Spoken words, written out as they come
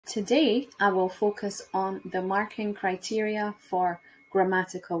Today, I will focus on the marking criteria for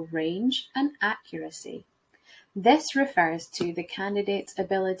grammatical range and accuracy. This refers to the candidate's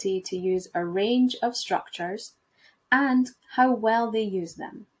ability to use a range of structures and how well they use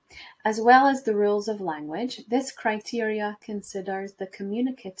them. As well as the rules of language, this criteria considers the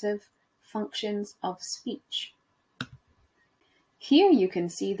communicative functions of speech. Here you can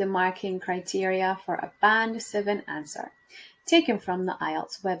see the marking criteria for a Band 7 answer, taken from the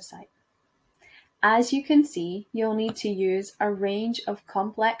IELTS website. As you can see, you'll need to use a range of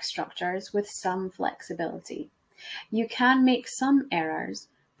complex structures with some flexibility. You can make some errors,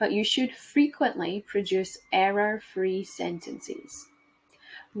 but you should frequently produce error-free sentences.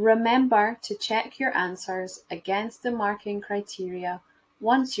 Remember to check your answers against the marking criteria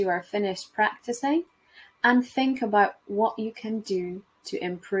once you are finished practicing, and think about what you can do to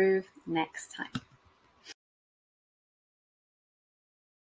improve next time.